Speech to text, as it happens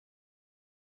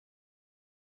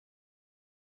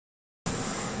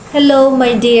Hello,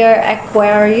 my dear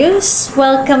Aquarius.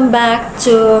 Welcome back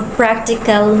to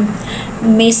Practical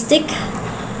Mystic.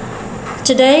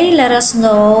 Today, let us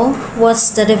know what's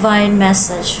the divine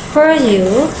message for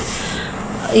you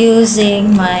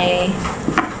using my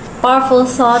powerful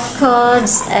thought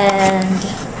cards and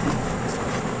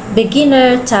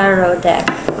beginner tarot deck.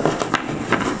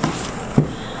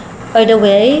 By the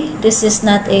way, this is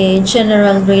not a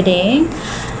general reading.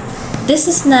 This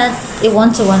is not a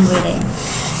one-to-one reading.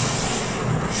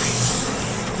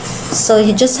 So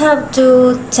you just have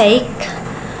to take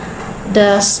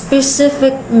the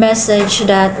specific message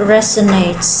that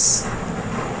resonates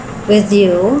with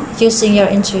you using your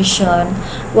intuition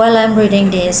while I'm reading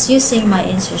this using my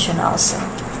intuition also.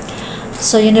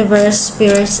 So universe,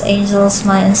 spirits, angels,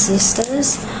 my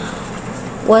ancestors,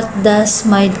 what does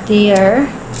my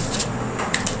dear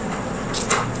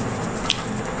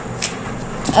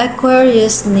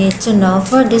Aquarius need to know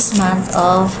for this month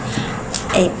of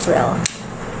April?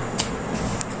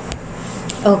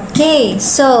 Okay,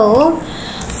 so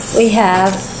we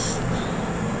have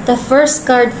the first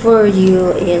card for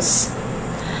you is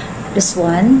this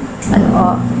one, an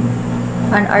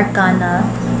arcana,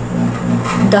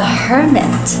 the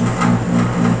Hermit.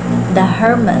 The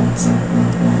Hermit.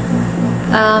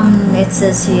 It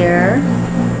says here,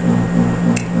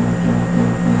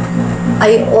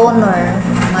 I honor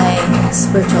my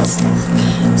spiritual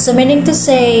self. So meaning to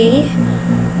say,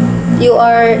 you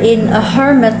are in a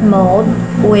hermit mode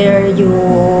where you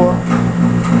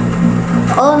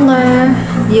honor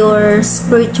your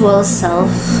spiritual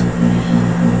self.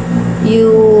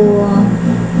 You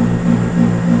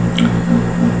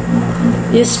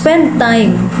spend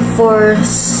time for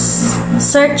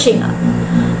searching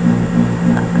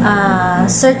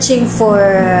for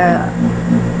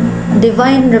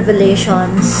divine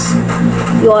revelations.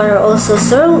 You are also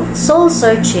soul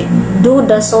searching. Do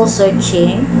the soul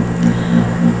searching.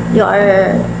 You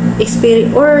are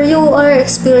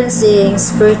experiencing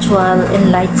spiritual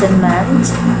enlightenment,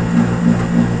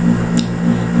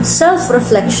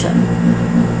 self-reflection.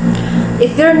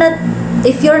 If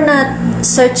you're not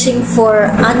searching for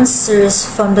answers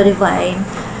from the divine,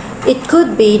 it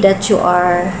could be that you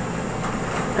are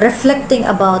reflecting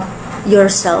about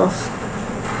yourself.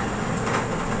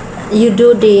 You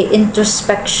do the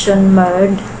introspection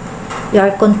mode. You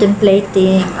are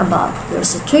contemplating about your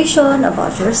situation,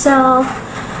 about yourself,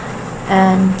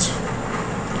 and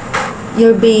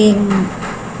you're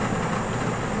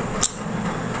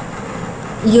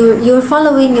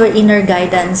following your inner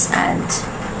guidance, and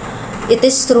it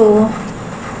is through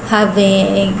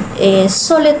having a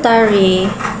solitary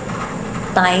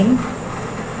time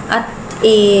at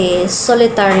a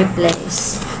solitary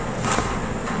place.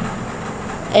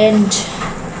 And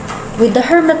with the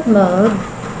hermit mode,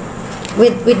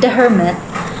 with the hermit,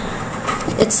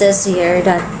 it says here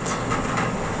that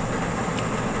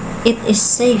it is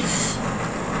safe.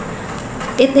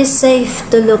 It is safe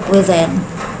to look within.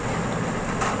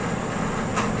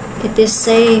 It is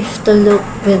safe to look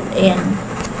within.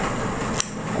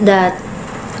 That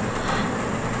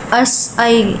as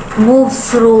I move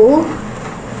through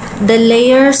the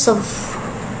layers of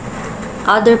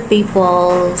other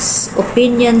people's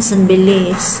opinions and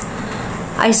beliefs,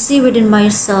 I see within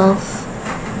myself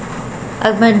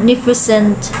a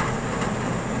magnificent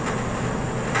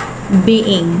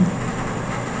being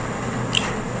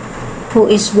who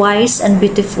is wise and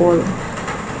beautiful,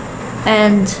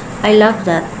 and I love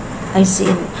that. I see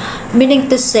it. Meaning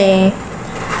to say,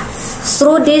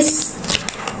 through this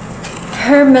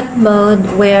hermit mode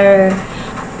where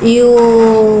you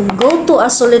go to a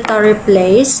solitary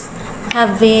place,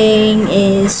 having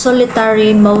a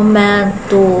solitary moment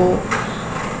to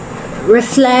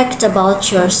reflect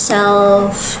about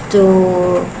yourself,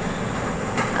 to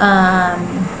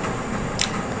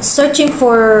searching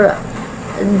for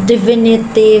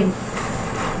divinative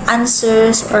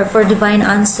answers or for divine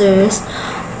answers,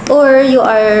 or you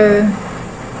are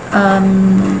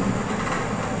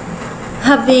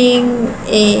having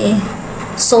a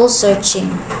soul searching.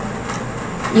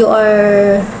 You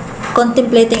are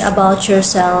contemplating about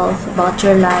yourself, about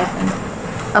your life, and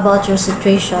about your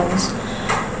situations,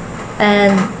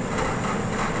 and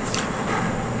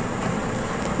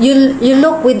you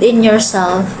look within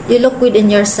yourself.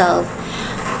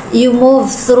 You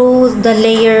move through the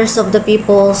layers of the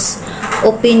people's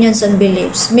opinions and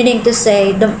beliefs, meaning to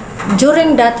say,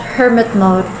 during that hermit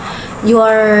mode, you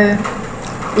are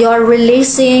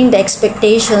releasing the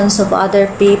expectations of other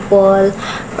people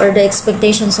or the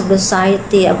expectations of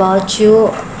society about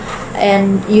you,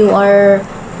 and you are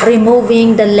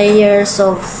removing the layers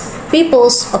of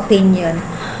people's opinion.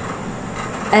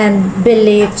 and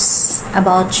beliefs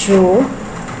about you,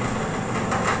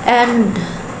 and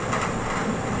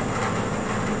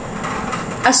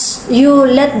as you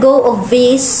let go of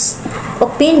these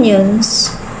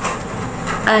opinions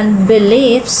and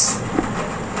beliefs,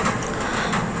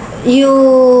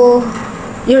 you're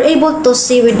able to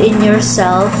see within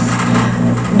yourself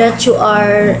that you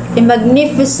are a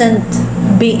magnificent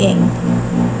being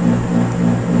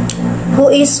who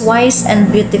is wise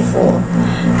and beautiful,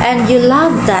 and you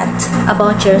love that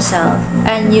about yourself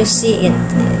and you see it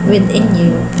within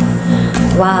you.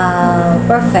 Wow,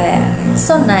 perfect.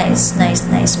 So nice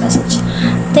message.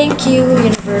 Thank you,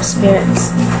 universe,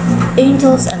 spirits,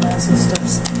 angels, and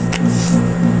ancestors.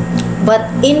 But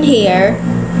in here,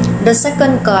 the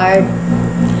second card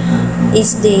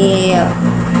is the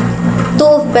Two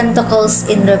of Pentacles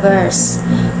in reverse.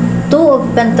 Two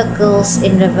of Pentacles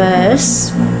in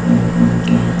reverse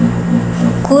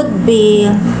could be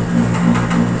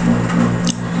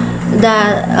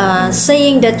that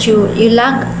saying that you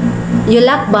lack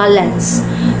balance,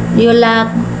 you lack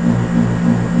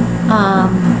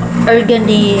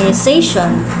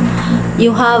organization,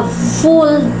 you have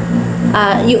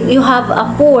you have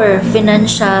a poor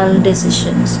financial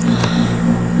decisions.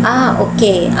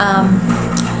 Okay.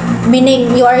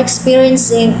 Meaning you are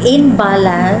experiencing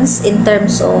imbalance in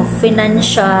terms of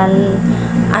financial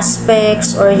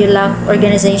aspects, or you lack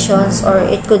organizations, or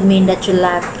it could mean that you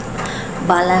lack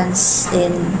balance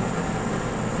in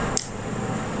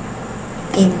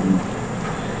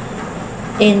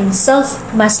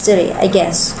self-mastery, I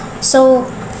guess. So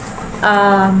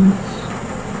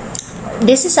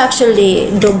this is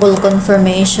actually double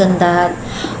confirmation that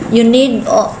you need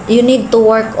to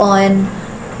work on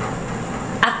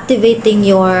activating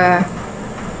your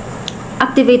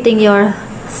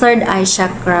third eye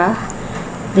chakra,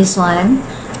 this one,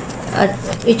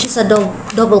 which is a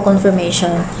double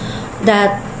confirmation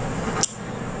that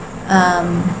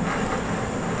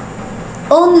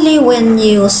only when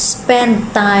you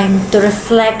spend time to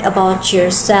reflect about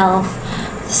yourself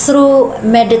through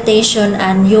meditation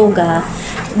and yoga,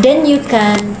 then you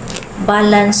can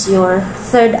balance your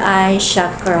third eye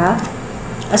chakra,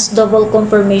 as double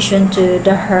confirmation to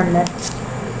the Hermit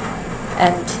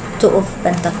and Two of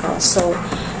Pentacles. So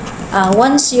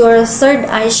once your third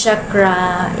eye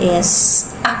chakra is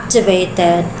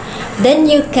activated, then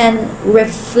you can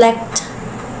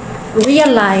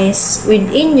realize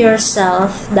within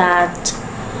yourself that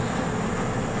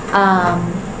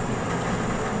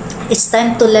it's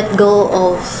time to let go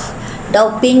of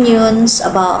the opinions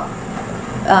about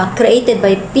created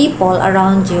by people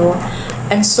around you,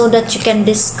 and so that you can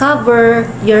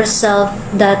discover yourself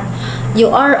that you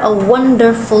are a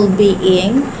wonderful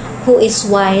being who is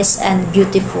wise and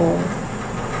beautiful.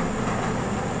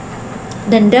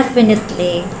 Then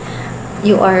definitely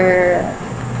you are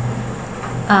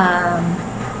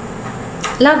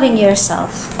loving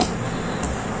yourself.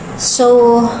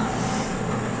 So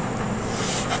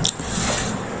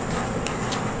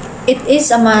it is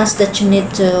a must that you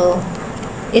need to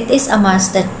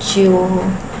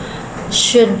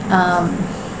should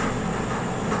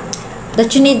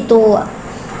that you need to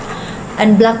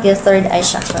unblock your third eye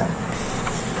chakra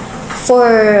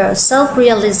for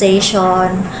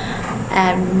self-realization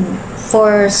and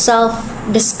for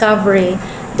self-discovery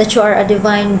that you are a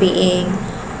divine being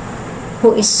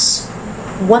who is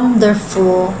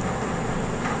wonderful.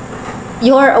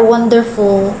 You are a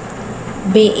wonderful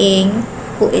being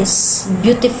who is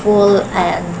beautiful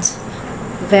and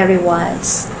very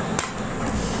wise.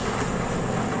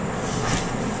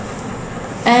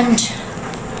 And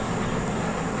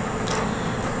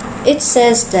it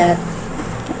says that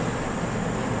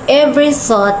every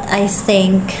thought I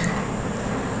think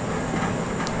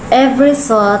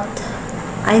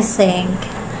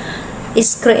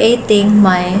is creating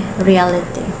my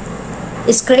reality,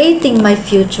 is creating my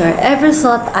future. Every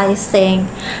thought I think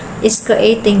is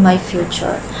creating my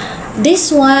future.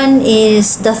 This one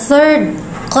is the third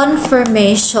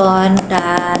confirmation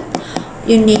that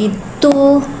you need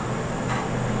to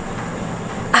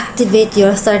activate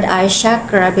your third eye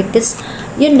chakra, because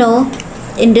you know,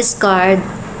 in this card,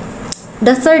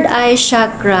 the third eye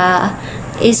chakra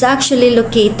is actually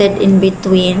located in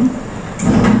between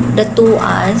the two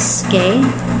eyes, okay,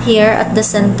 here at the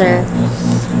center.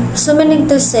 So meaning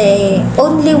to say,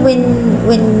 only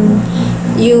when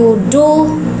you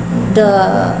do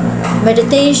the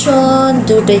meditation,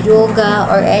 do the yoga,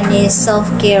 or any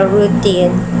self-care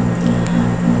routine,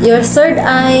 your third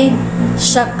eye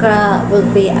chakra will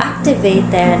be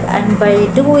activated, and by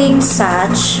doing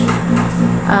such,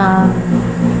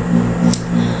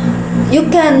 you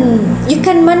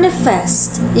can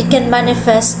manifest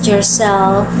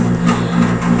yourself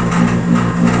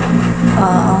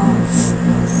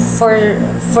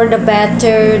for the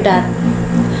better, that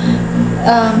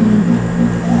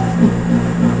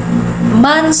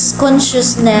man's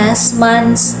consciousness,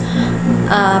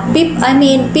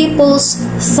 people's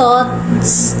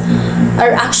thoughts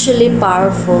are actually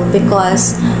powerful,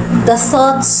 because the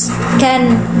thoughts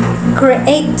can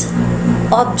create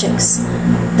objects.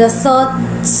 The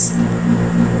thoughts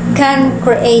can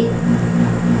create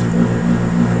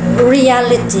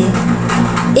reality.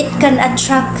 It can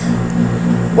attract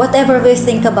whatever we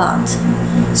think about.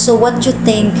 So what you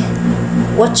think,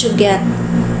 what you get,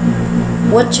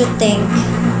 what you think,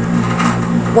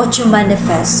 what you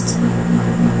manifest,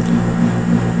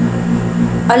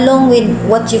 along with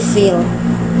what you feel.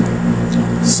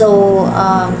 So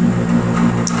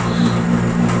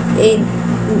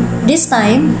this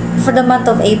time for the month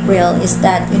of April is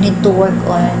that you need to work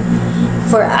on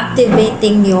for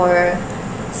activating your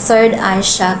third eye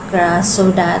chakra, so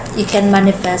that you can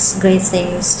manifest great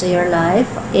things to your life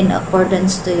in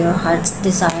accordance to your heart's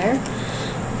desire.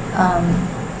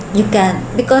 You can,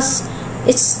 because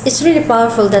it's really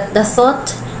powerful that the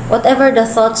thought, whatever the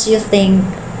thoughts you think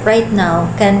right now,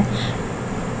 can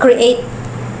create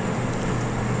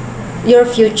your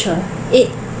future.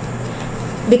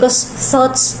 Because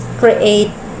thoughts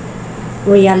create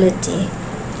reality,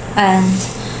 and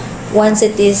once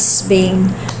it is being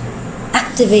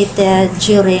activated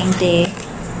during the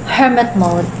hermit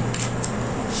mode,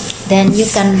 then you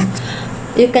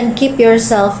can keep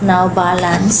yourself now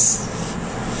balanced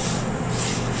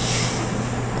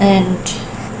and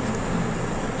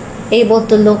able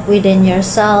to look within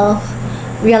yourself,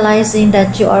 realizing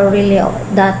that you are really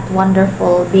that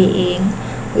wonderful being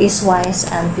who is wise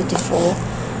and beautiful.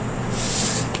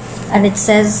 And it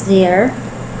says there,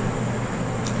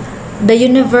 the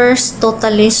universe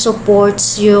totally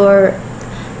supports your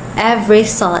every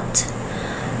thought.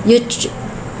 You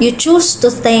choose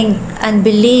to think and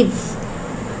believe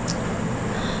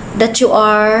that you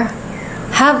are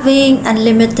having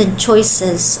unlimited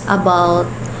choices about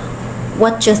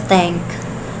what you think.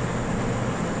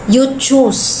 You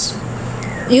choose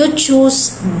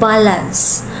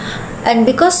balance, and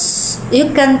because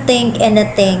you can think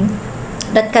anything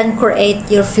that can create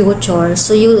your future,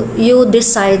 so you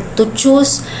decide to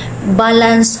choose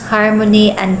balance,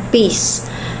 harmony, and peace,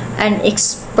 and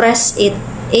express it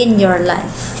in your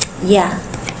life. Yeah,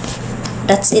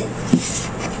 that's it.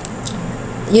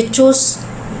 You choose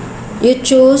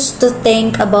to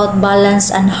think about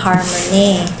balance and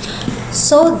harmony,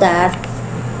 so that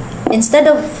instead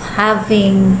of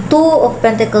having Two of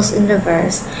Pentacles in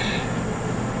reverse,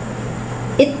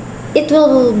 it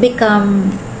will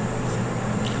become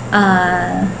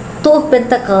Two of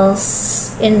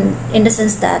Pentacles in the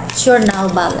sense that you're now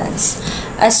balanced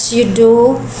as you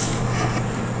do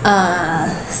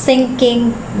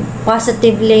thinking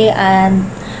positively and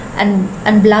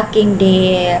blocking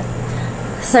the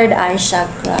third eye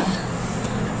chakra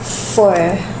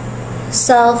for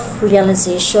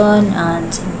self-realization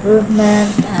and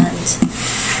improvement. And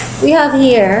we have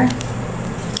here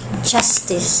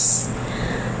justice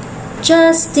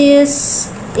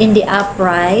in the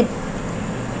upright.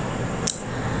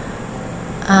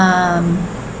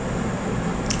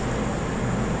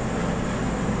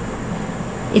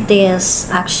 It is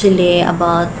actually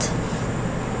about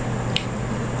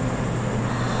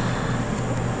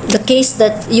the case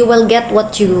that you will get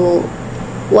what you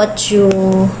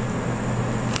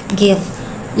give.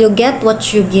 You get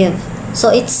what you give. So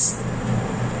it's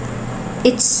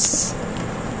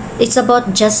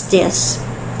about justice,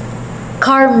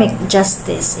 karmic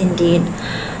justice indeed.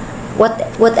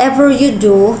 Whatever you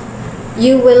do,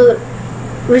 you will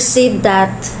receive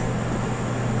that.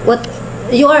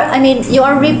 You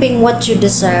are reaping what you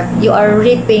deserve. You are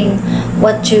reaping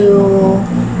what you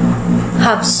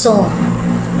have sown.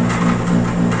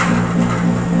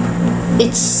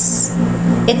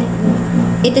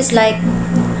 It is like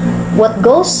what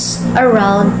goes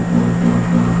around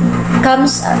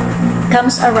comes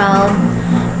around,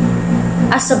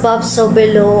 as above so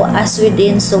below, as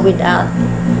within so without.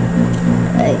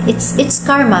 It's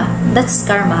karma. That's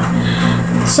karma.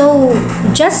 So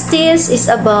justice is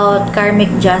about karmic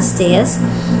justice.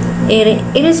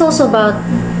 It is also about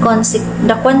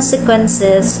the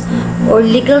consequences or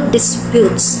legal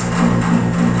disputes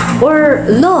or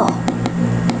law.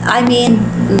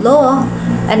 Law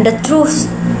and the truth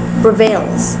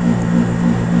prevails.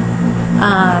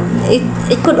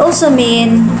 It could also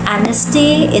mean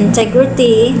honesty,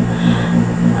 integrity,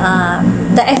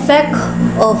 the effect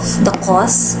of the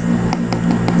cause.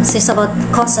 This is about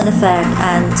cause and effect,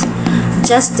 and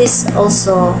justice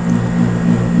also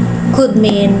could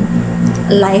mean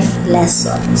life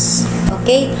lessons.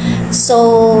 Okay,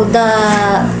 so the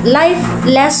life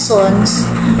lessons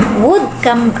would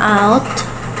come out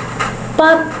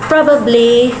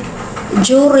probably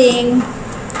during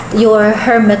your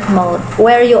hermit mode,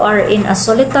 where you are in a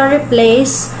solitary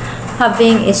place,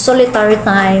 having a solitary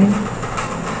time,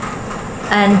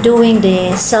 and doing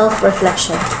the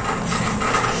self-reflection.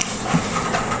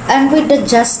 And with the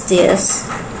justice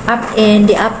up in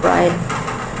the upright,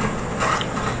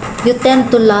 you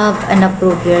tend to love and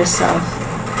approve yourself.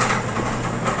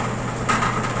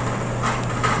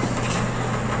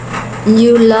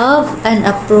 You love and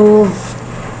approve.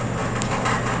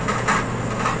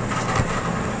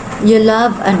 You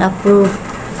love and approve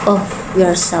of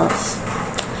yourself.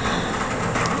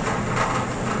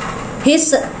 Here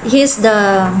is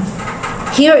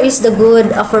the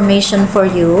good affirmation for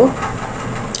you.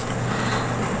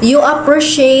 You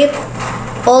appreciate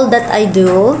all that I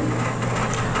do.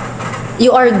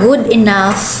 You are good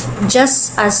enough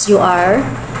just as you are.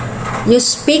 You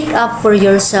speak up for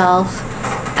yourself,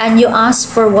 and you ask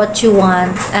for what you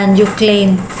want, and you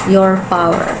claim your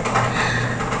power.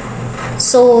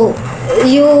 So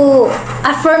you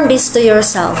affirm this to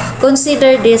yourself.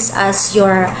 Consider this as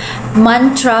your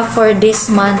mantra for this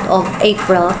month of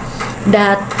April,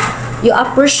 that you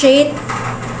appreciate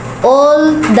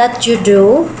all that you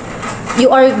do. You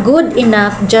are good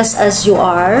enough just as you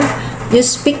are. You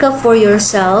speak up for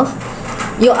yourself.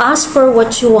 You ask for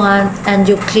what you want, and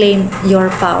you claim your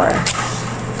power.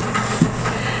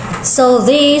 So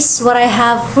this is what I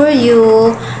have for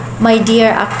you, my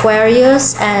dear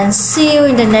Aquarius, and see you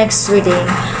in the next reading.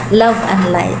 Love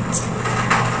and light.